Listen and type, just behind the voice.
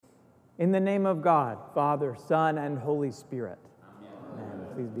In the name of God, Father, Son, and Holy Spirit. Amen.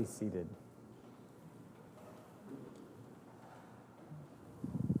 Please be seated.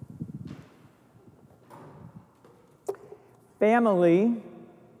 Family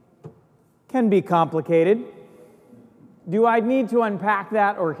can be complicated. Do I need to unpack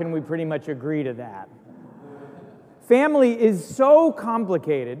that, or can we pretty much agree to that? Family is so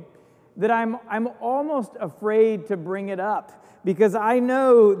complicated that I'm almost afraid to bring it up, because I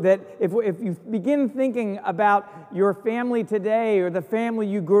know that if you begin thinking about your family today, or the family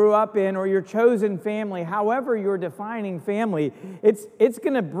you grew up in, or your chosen family, however you're defining family, it's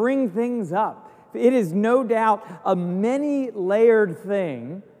going to bring things up. It is no doubt a many-layered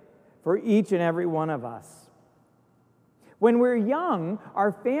thing for each and every one of us. When we're young,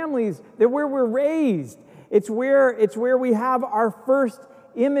 our families, they're where we're raised. It's where we have our first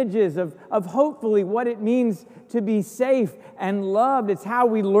images of hopefully what it means to be safe and loved. It's how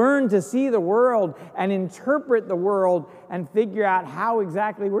we learn to see the world and interpret the world and figure out how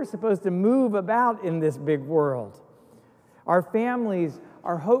exactly we're supposed to move about in this big world. Our families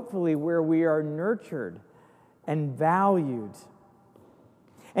are hopefully where we are nurtured and valued.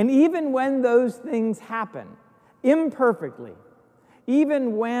 And even when those things happen, imperfectly,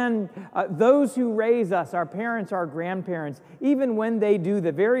 even when those who raise us, our parents, our grandparents, even when they do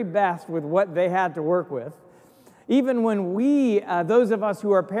the very best with what they had to work with, even when those of us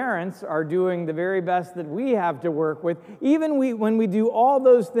who are parents, are doing the very best that we have to work with, even when we do all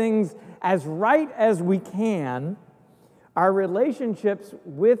those things as right as we can, our relationships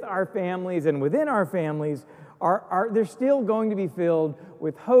with our families and within our families they're still going to be filled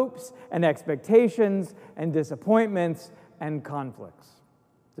with hopes and expectations and disappointments and conflicts.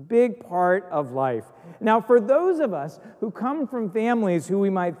 It's a big part of life. Now, for those of us who come from families who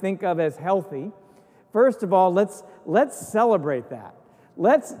we might think of as healthy, first of all, let's celebrate that.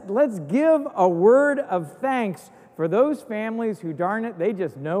 Let's give a word of thanks for those families who, darn it, they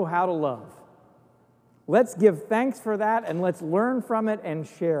just know how to love. Let's give thanks for that, and let's learn from it and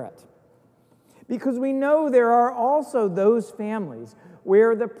share it. Because we know there are also those families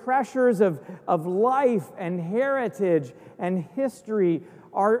where the pressures of life and heritage and history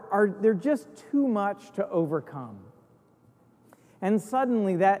they're just too much to overcome. And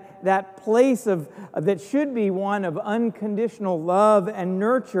suddenly that place that should be one of unconditional love and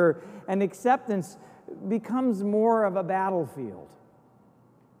nurture and acceptance becomes more of a battlefield.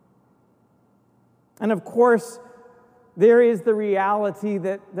 And of course, there is the reality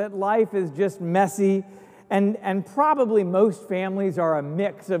that life is just messy, and probably most families are a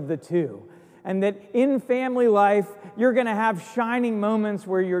mix of the two. And that in family life, you're going to have shining moments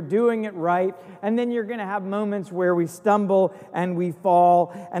where you're doing it right, and then you're going to have moments where we stumble and we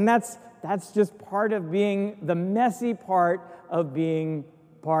fall. And that's just part of being the messy part of being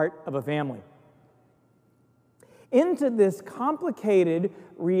part of a family. Into this complicated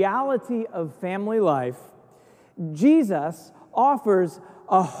reality of family life, Jesus offers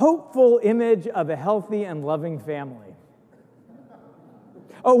a hopeful image of a healthy and loving family.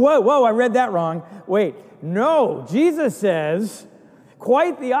 Oh, whoa, I read that wrong. Wait, no, Jesus says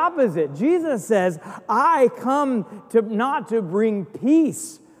quite the opposite. Jesus says, I come not to bring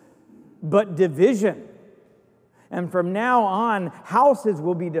peace, but division. And from now on, houses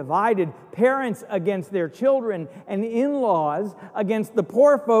will be divided, parents against their children, and in-laws against the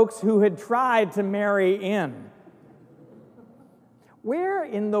poor folks who had tried to marry in. Where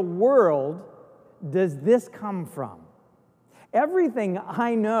in the world does this come from? Everything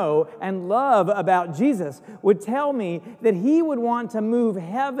I know and love about Jesus would tell me that he would want to move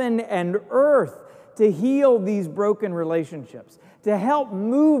heaven and earth to heal these broken relationships, to help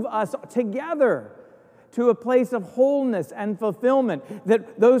move us together to a place of wholeness and fulfillment,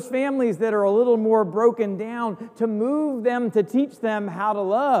 that those families that are a little more broken down, to move them, to teach them how to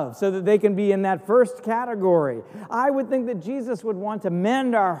love so that they can be in that first category. I would think that Jesus would want to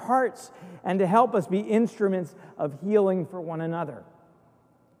mend our hearts and to help us be instruments of healing for one another.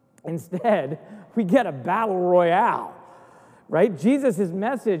 Instead, we get a battle royale, right? Jesus'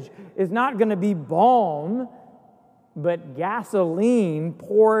 message is not going to be balm, but gasoline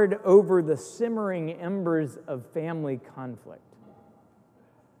poured over the simmering embers of family conflict.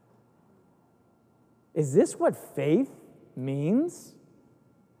 Is this what faith means?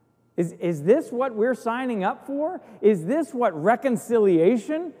 Is this what we're signing up for? Is this what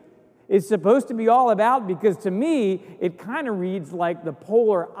reconciliation is supposed to be all about? Because to me, it kind of reads like the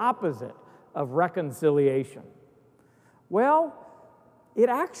polar opposite of reconciliation. Well, it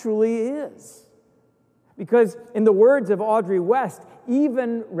actually is. Because in the words of Audrey West,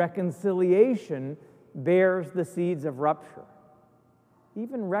 even reconciliation bears the seeds of rupture.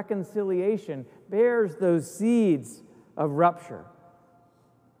 even reconciliation, bears those seeds of rupture.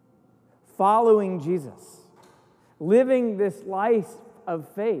 Following Jesus, living this life of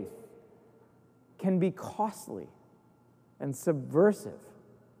faith can be costly and subversive.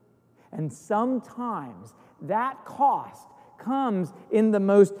 And sometimes that cost comes in the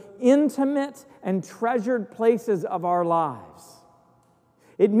most intimate and treasured places of our lives.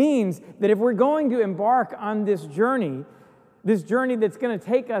 It means that if we're going to embark on this journey that's going to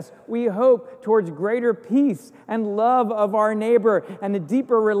take us, we hope, towards greater peace and love of our neighbor and a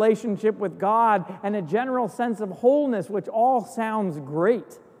deeper relationship with God and a general sense of wholeness, which all sounds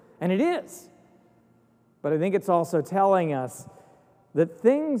great, and it is. But I think it's also telling us that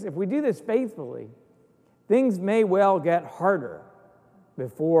things, if we do this faithfully, things may well get harder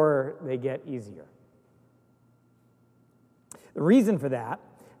before they get easier. The reason for that,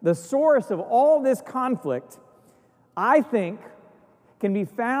 the source of all this conflict, I think, can be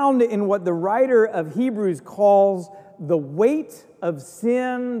found in what the writer of Hebrews calls the weight of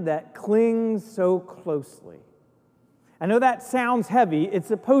sin that clings so closely. I know that sounds heavy, it's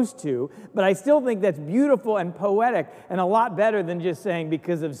supposed to, but I still think that's beautiful and poetic and a lot better than just saying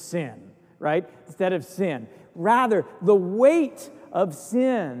because of sin, right? Instead of sin. Rather, the weight of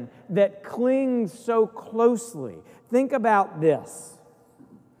sin that clings so closely. Think about this.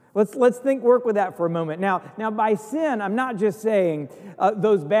 Let's work with that for a moment. Now, by sin, I'm not just saying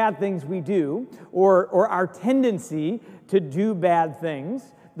those bad things we do or our tendency to do bad things,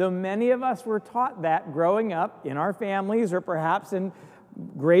 though many of us were taught that growing up in our families or perhaps in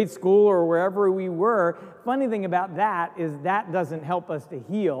grade school or wherever we were. Funny thing about that is that doesn't help us to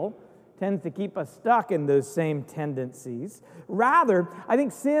heal, tends to keep us stuck in those same tendencies. Rather, I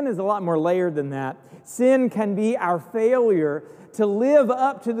think sin is a lot more layered than that. Sin can be our failure to live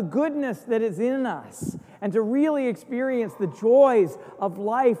up to the goodness that is in us and to really experience the joys of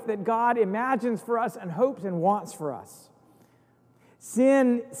life that God imagines for us and hopes and wants for us.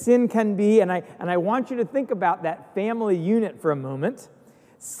 Sin can be, and I want you to think about that family unit for a moment.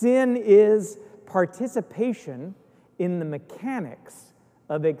 Sin is participation in the mechanics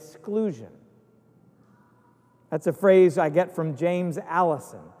of exclusion. That's a phrase I get from James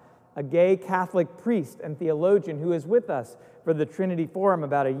Allison, a gay Catholic priest and theologian who is with us for the Trinity Forum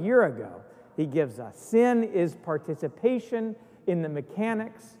about a year ago. He gives us, sin is participation in the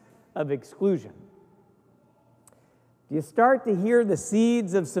mechanics of exclusion. Do you start to hear the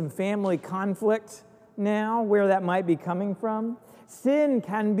seeds of some family conflict now, where that might be coming from? Sin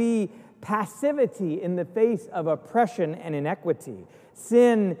can be passivity in the face of oppression and inequity.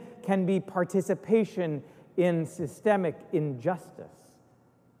 Sin can be participation in systemic injustice,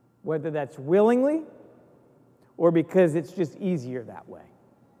 whether that's willingly or because it's just easier that way.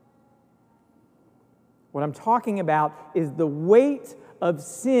 What I'm talking about is the weight of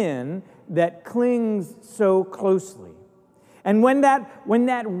sin that clings so closely. And when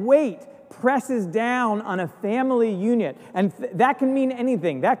that weight presses down on a family unit, and that can mean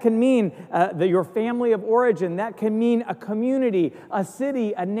anything. That can mean your family of origin. That can mean a community, a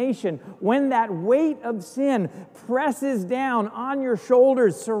city, a nation. When that weight of sin presses down on your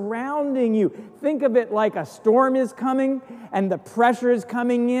shoulders, surrounding you, think of it like a storm is coming and the pressure is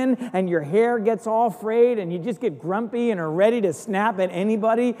coming in and your hair gets all frayed and you just get grumpy and are ready to snap at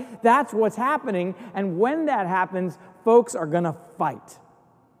anybody. That's what's happening. And when that happens, folks are going to fight.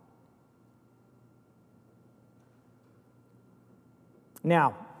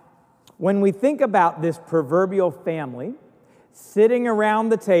 Now, when we think about this proverbial family sitting around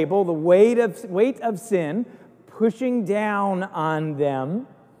the table, the weight of sin pushing down on them,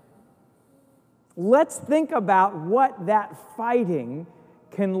 let's think about what that fighting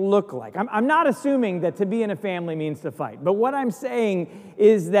can look like. I'm not assuming that to be in a family means to fight, but what I'm saying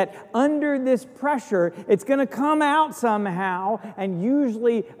is that under this pressure, it's going to come out somehow, and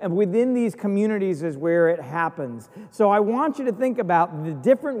usually within these communities is where it happens. So I want you to think about the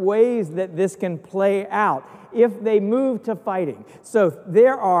different ways that this can play out if they move to fighting. So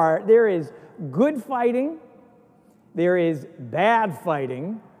there is good fighting, there is bad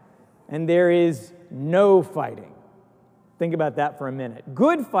fighting, and there is no fighting. Think about that for a minute.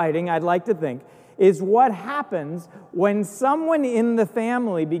 Good fighting, I'd like to think, is what happens when someone in the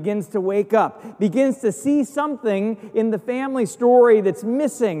family begins to wake up, begins to see something in the family story that's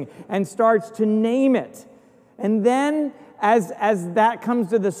missing and starts to name it. And then as that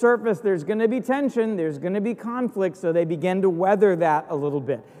comes to the surface, there's going to be tension, there's going to be conflict, so they begin to weather that a little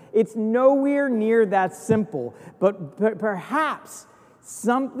bit. It's nowhere near that simple, but perhaps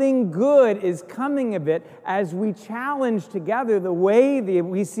Something good is coming of it as we challenge together the way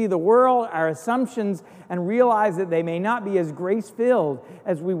we see the world, our assumptions, and realize that they may not be as grace-filled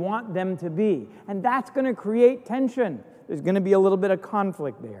as we want them to be. And that's going to create tension. There's going to be a little bit of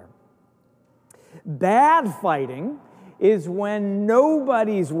conflict there. Bad fighting is when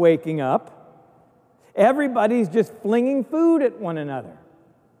nobody's waking up. Everybody's just flinging food at one another.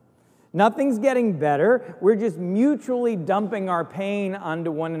 Nothing's getting better. We're just mutually dumping our pain onto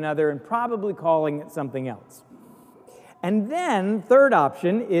one another and probably calling it something else. And then, third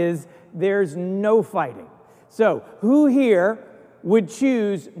option is there's no fighting. So, who here would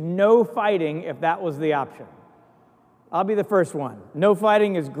choose no fighting if that was the option? I'll be the first one. No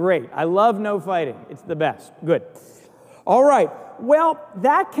fighting is great. I love no fighting. It's the best. Good. All right. Well,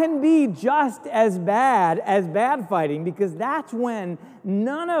 that can be just as bad fighting, because that's when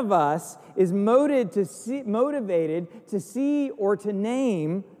none of us is motivated to see or to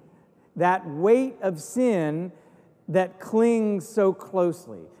name that weight of sin that clings so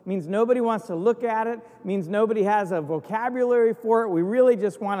closely. It means nobody wants to look at it. It means nobody has a vocabulary for it. We really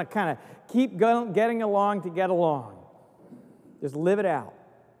just want to kind of keep getting along to get along. Just live it out.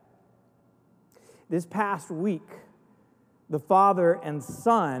 This past week, the father and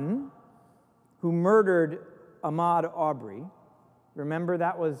son who murdered Ahmaud Arbery, remember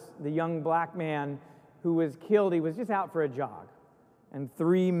that was the young black man who was killed. He was just out for a jog, and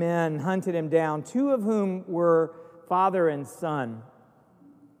 3 men hunted him down, 2 of whom were father and son.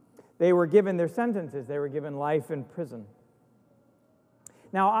 They were given their sentences. They were given life in prison.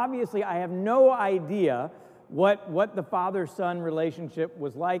 Now, obviously, I have no idea what the father-son relationship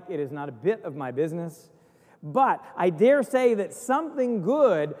was like. It is not a bit of my business. But I dare say that something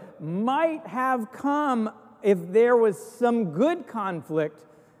good might have come if there was some good conflict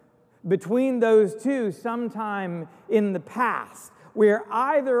between those two sometime in the past, where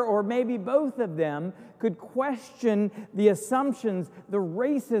either or maybe both of them could question the assumptions, the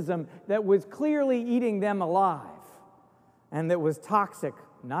racism that was clearly eating them alive and that was toxic,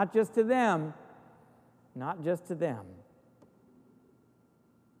 not just to them.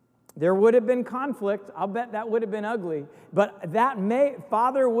 There would have been conflict. I'll bet that would have been ugly. But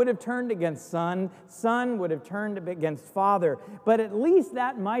father would have turned against son. Son would have turned against father. But at least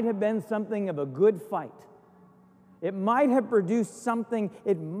that might have been something of a good fight. It might have produced something.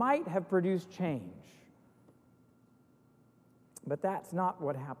 It might have produced change. But that's not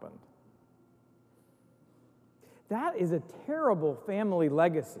what happened. That is a terrible family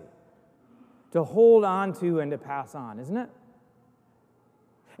legacy to hold on to and to pass on, isn't it?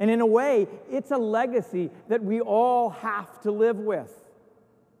 And in a way, it's a legacy that we all have to live with.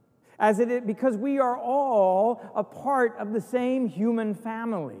 Because we are all a part of the same human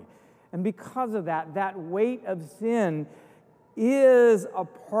family. And because of that, that weight of sin is a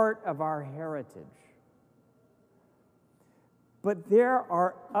part of our heritage. But there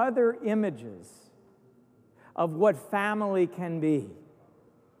are other images of what family can be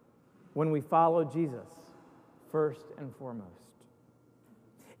when we follow Jesus first and foremost.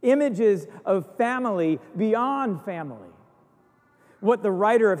 Images of family beyond family. What the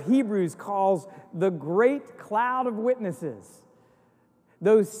writer of Hebrews calls the great cloud of witnesses.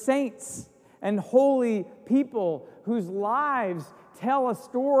 Those saints and holy people whose lives tell a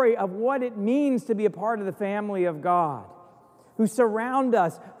story of what it means to be a part of the family of God, who surround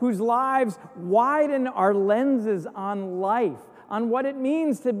us, whose lives widen our lenses on life, on what it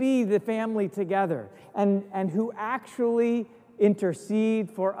means to be the family together, and who actually intercede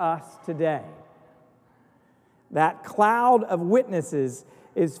for us today. That cloud of witnesses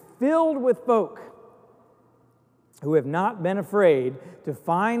is filled with folk who have not been afraid to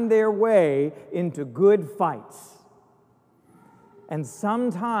find their way into good fights, and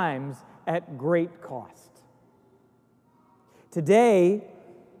sometimes at great cost. Today,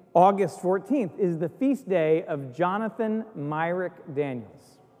 August 14th, is the feast day of Jonathan Myrick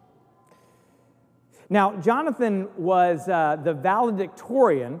Daniels. Now, Jonathan was the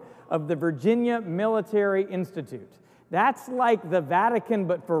valedictorian of the Virginia Military Institute. That's like the Vatican,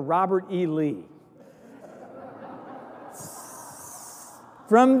 but for Robert E. Lee.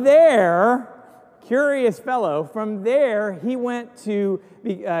 From there, curious fellow, from there he went to,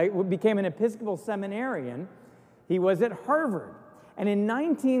 became an Episcopal seminarian. He was at Harvard. And in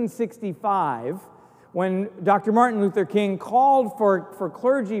 1965, when Dr. Martin Luther King called for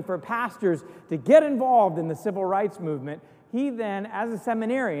clergy, for pastors to get involved in the civil rights movement, he then, as a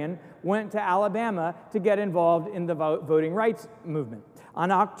seminarian, went to Alabama to get involved in the voting rights movement. On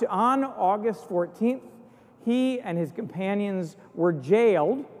August 14th, he and his companions were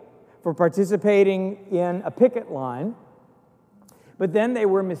jailed for participating in a picket line. but then they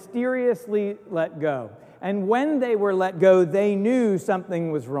were mysteriously let go. And when they were let go, they knew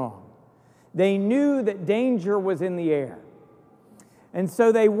something was wrong. They knew that danger was in the air. And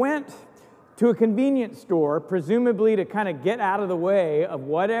so they went to a convenience store, presumably to kind of get out of the way of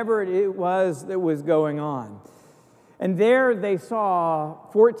whatever it was that was going on. And there they saw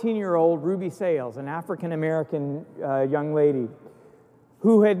 14-year-old Ruby Sales, an African-American young lady,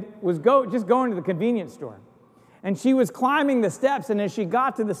 who was just going to the convenience store. And she was climbing the steps, and as she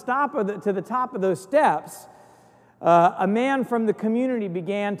got to the top of those steps, a man from the community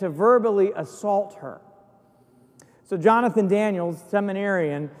began to verbally assault her. So Jonathan Daniels,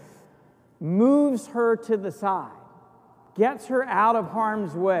 seminarian, moves her to the side, gets her out of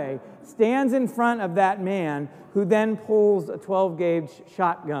harm's way, stands in front of that man, who then pulls a 12-gauge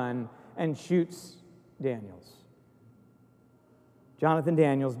shotgun and shoots Daniels. Jonathan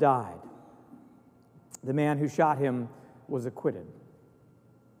Daniels died. The man who shot him was acquitted.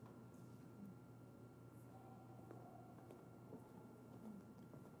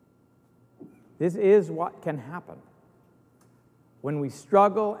 This is what can happen when we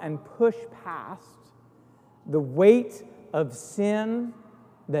struggle and push past the weight of sin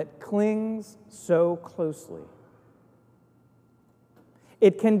that clings so closely.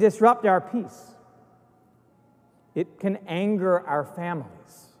 It can disrupt our peace. It can anger our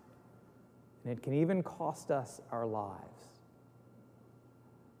families. And it can even cost us our lives.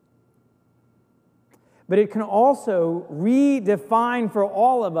 But it can also redefine for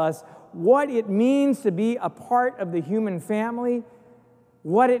all of us what it means to be a part of the human family,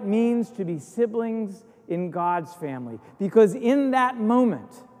 what it means to be siblings in God's family. Because in that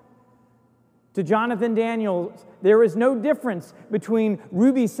moment, to Jonathan Daniels, there is no difference between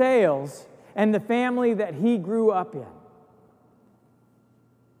Ruby Sales and the family that he grew up in.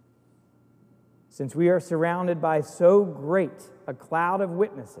 Since we are surrounded by so great a cloud of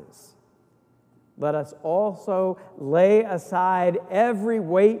witnesses, let us also lay aside every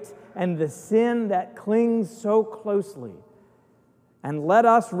weight and the sin that clings so closely, and let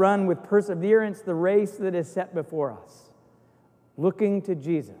us run with perseverance the race that is set before us, looking to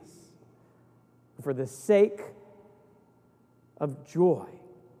Jesus for the sake of joy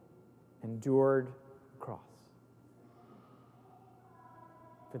endured the cross.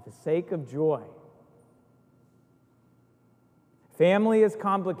 For the sake of joy. Family is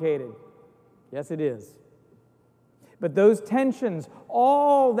complicated. Yes, it is. But those tensions,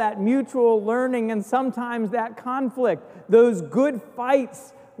 all that mutual learning and sometimes that conflict, those good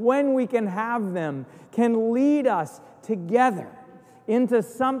fights, when we can have them, can lead us together into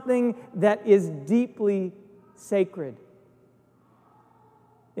something that is deeply sacred,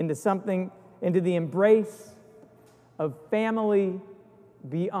 into the embrace of family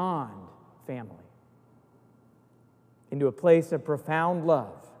beyond family, into a place of profound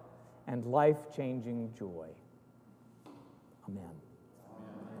love and life-changing joy. Amen.